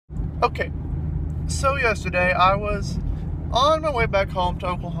Okay, so yesterday I was on my way back home to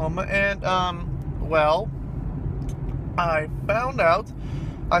Oklahoma, and, well, I found out,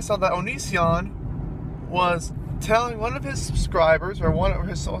 I saw that Onision was telling one of his subscribers,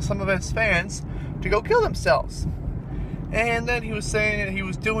 or some of his fans, to go kill themselves. And then he was saying that he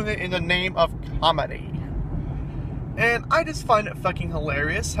was doing it in the name of comedy. And I just find it fucking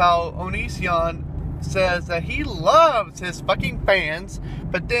hilarious how Onision says that he loves his fucking fans,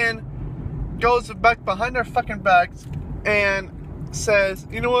 but then goes back behind their fucking backs and says,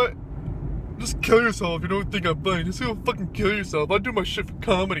 you know what? Just kill yourself if you don't think I'm funny. Just go fucking kill yourself. I do my shit for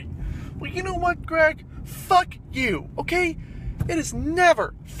comedy. Well, you know what, Greg? Fuck you, okay? It is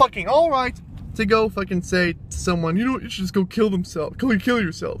never fucking alright to go fucking say to someone, you know what, you should just go kill themselves. Go kill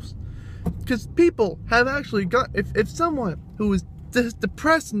yourselves. Because people have actually got, if someone who is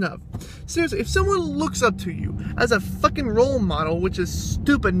depressed enough, seriously, if someone looks up to you as a fucking role model, which is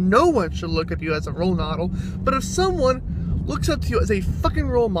stupid, no one should look at you as a role model, but if someone looks up to you as a fucking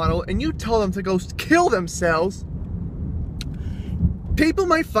role model and you tell them to go kill themselves, people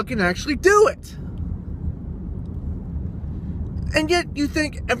might fucking actually do it. And yet you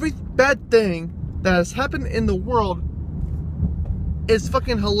think every bad thing that has happened in the world is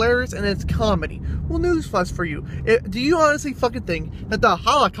fucking hilarious and it's comedy. Well, newsflash for you. Do you honestly fucking think that the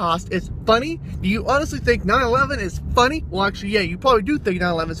Holocaust is funny? Do you honestly think 9/11 is funny? Well, actually, yeah, you probably do think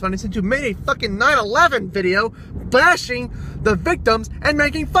 9/11 is funny since you made a fucking 9/11 video bashing the victims and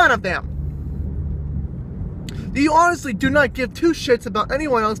making fun of them. You honestly do not give two shits about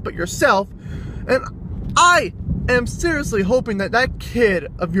anyone else but yourself, and I am seriously hoping that that kid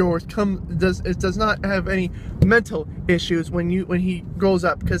of yours does not have any mental issues when he grows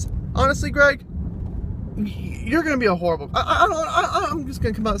up. Because honestly, Greg, you're gonna be a horrible. I'm just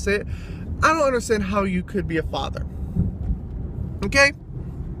gonna come out and say it. I don't understand how you could be a father. Okay,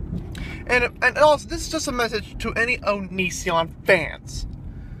 and also this is just a message to any Onision fans.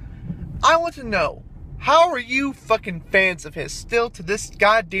 I want to know, how are you fucking fans of his still to this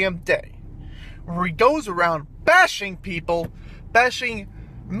goddamn day? Where he goes around bashing people, bashing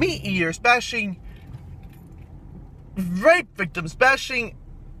meat eaters, bashing rape victims, bashing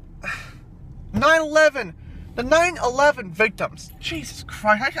 9/11, the 9/11 victims. Jesus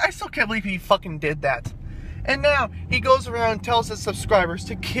Christ, I still can't believe he fucking did that. And now he goes around and tells his subscribers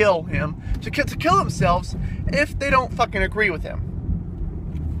to kill him, to kill themselves if they don't fucking agree with him.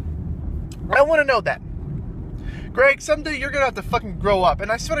 I want to know that. Greg, someday you're gonna have to fucking grow up,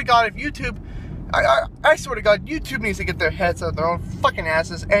 and I swear to God, if YouTube, I swear to God, YouTube needs to get their heads out of their own fucking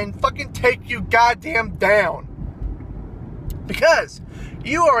asses and fucking take you goddamn down. Because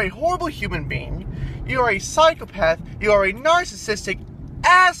you are a horrible human being, you are a psychopath, you are a narcissistic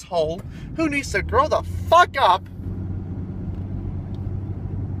asshole who needs to grow the fuck up.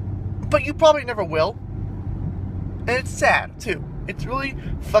 But you probably never will. And it's sad, too. It's really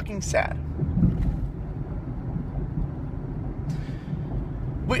fucking sad.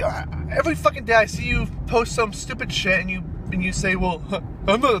 Every fucking day I see you post some stupid shit and you say, well,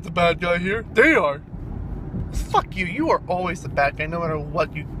 I'm not the bad guy here. They are. Fuck you. You are always the bad guy, no matter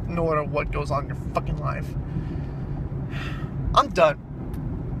what goes on in your fucking life. I'm done.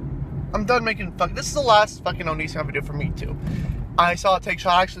 I'm done making fucking. This is the last fucking Onision video for me too. I saw Take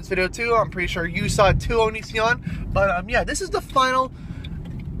Shot Action's video too. I'm pretty sure you saw it too, Onision. But yeah, this is the final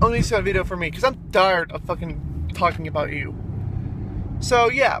Onision video for me because I'm tired of fucking talking about you.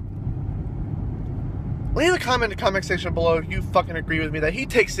 So yeah, leave a comment in the comment section below if you fucking agree with me that he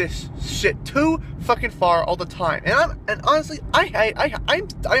takes this shit too fucking far all the time. And honestly, I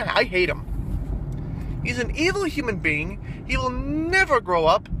hate him. He's an evil human being. He will never grow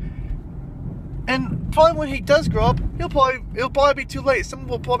up. And probably when he does grow up, it'll probably be too late. Someone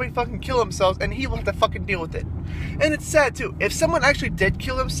will probably fucking kill themselves, and he will have to fucking deal with it. And it's sad too. If someone actually did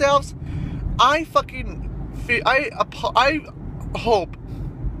kill themselves, I hope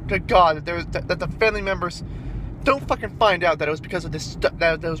to God that the family members don't fucking find out that it was because of this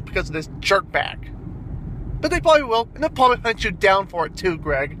jerkbag. But they probably will, and they'll probably hunt you down for it too,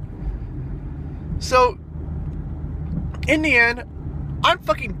 Greg. So in the end, I'm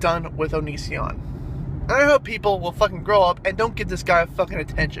fucking done with Onision. And I hope people will fucking grow up and don't give this guy fucking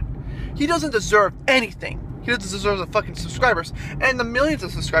attention. He doesn't deserve anything. He doesn't deserve the fucking subscribers and the millions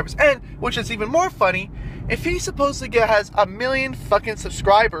of subscribers. And, which is even more funny, if he supposedly has 1 million fucking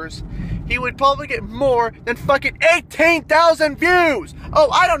subscribers, he would probably get more than fucking 18,000 views. Oh,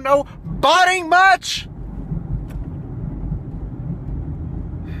 I don't know, botting much?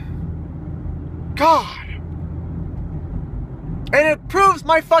 God. And it proves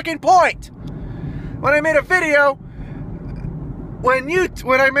my fucking point. When I made a video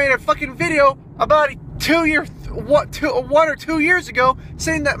when I made a fucking video about 1 or 2 years ago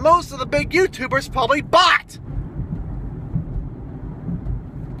saying that most of the big YouTubers probably bought.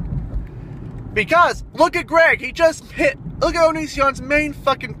 Because look at Greg, look at Onision's main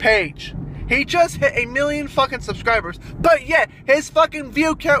fucking page. He just hit 1 million fucking subscribers, but yet his fucking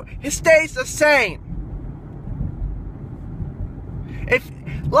view count stays the same. If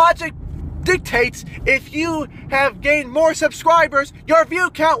logic dictates, if you have gained more subscribers, your view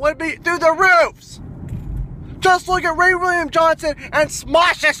count would be through the roofs. Just look at Ray William Johnson and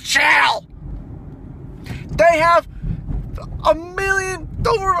Smosh's channel. They have 1 million,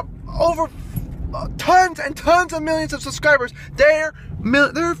 over tons and tons of millions of subscribers. Their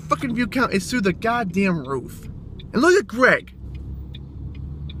fucking view count is through the goddamn roof. And look at Greg.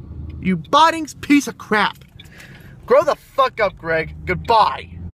 You botting piece of crap. Grow the fuck up, Greg. Goodbye.